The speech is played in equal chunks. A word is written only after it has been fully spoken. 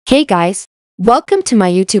Hey guys, welcome to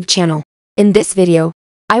my YouTube channel. In this video,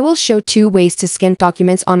 I will show 2 ways to scan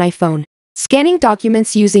documents on iPhone. Scanning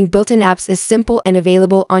documents using built-in apps is simple and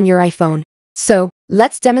available on your iPhone. So,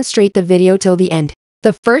 let's demonstrate the video till the end.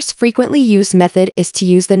 The first frequently used method is to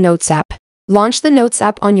use the Notes app. Launch the Notes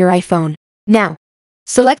app on your iPhone. Now,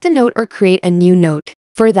 select a note or create a new note.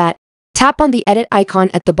 For that, tap on the edit icon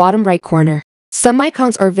at the bottom right corner. Some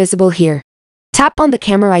icons are visible here. Tap on the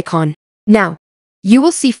camera icon. Now, you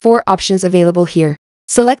will see 4 options available here.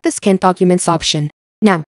 Select the Scan Documents option.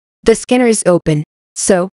 Now, the scanner is open.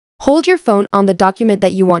 So, hold your phone on the document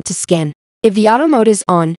that you want to scan. If the auto mode is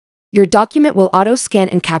on, your document will auto-scan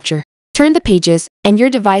and capture. Turn the pages, and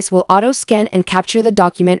your device will auto-scan and capture the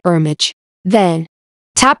document or image. Then,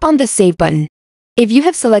 tap on the Save button. If you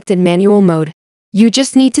have selected manual mode, you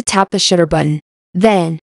just need to tap the Shutter button.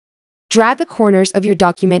 Then, drag the corners of your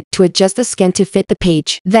document to adjust the scan to fit the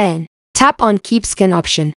page. Then, tap on Keep Scan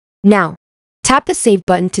option. Now, tap the Save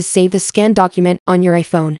button to save the scanned document on your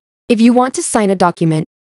iPhone. If you want to sign a document,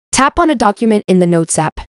 tap on a document in the Notes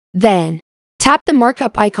app. Then, tap the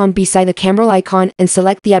markup icon beside the camera icon and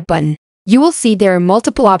select the Add button. You will see there are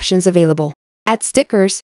multiple options available. Add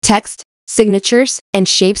stickers, text, signatures, and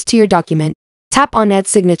shapes to your document. Tap on Add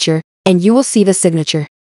Signature, and you will see the signature.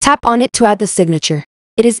 Tap on it to add the signature.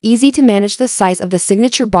 It is easy to manage the size of the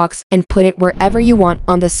signature box and put it wherever you want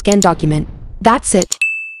on the scanned document. That's it.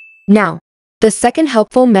 Now, the second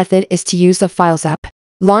helpful method is to use the Files app.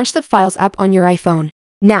 Launch the Files app on your iPhone.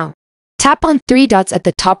 Now, tap on 3 dots at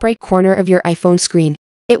the top right corner of your iPhone screen.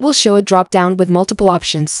 It will show a drop-down with multiple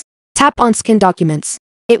options. Tap on Scan Documents.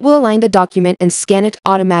 It will align the document and scan it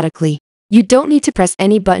automatically. You don't need to press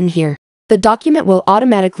any button here. The document will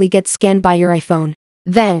automatically get scanned by your iPhone.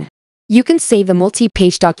 Then, you can save the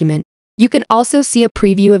multi-page document. You can also see a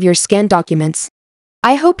preview of your scanned documents.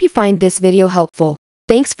 I hope you find this video helpful.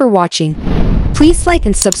 Thanks for watching. Please like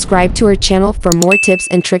and subscribe to our channel for more tips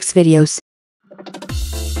and tricks videos.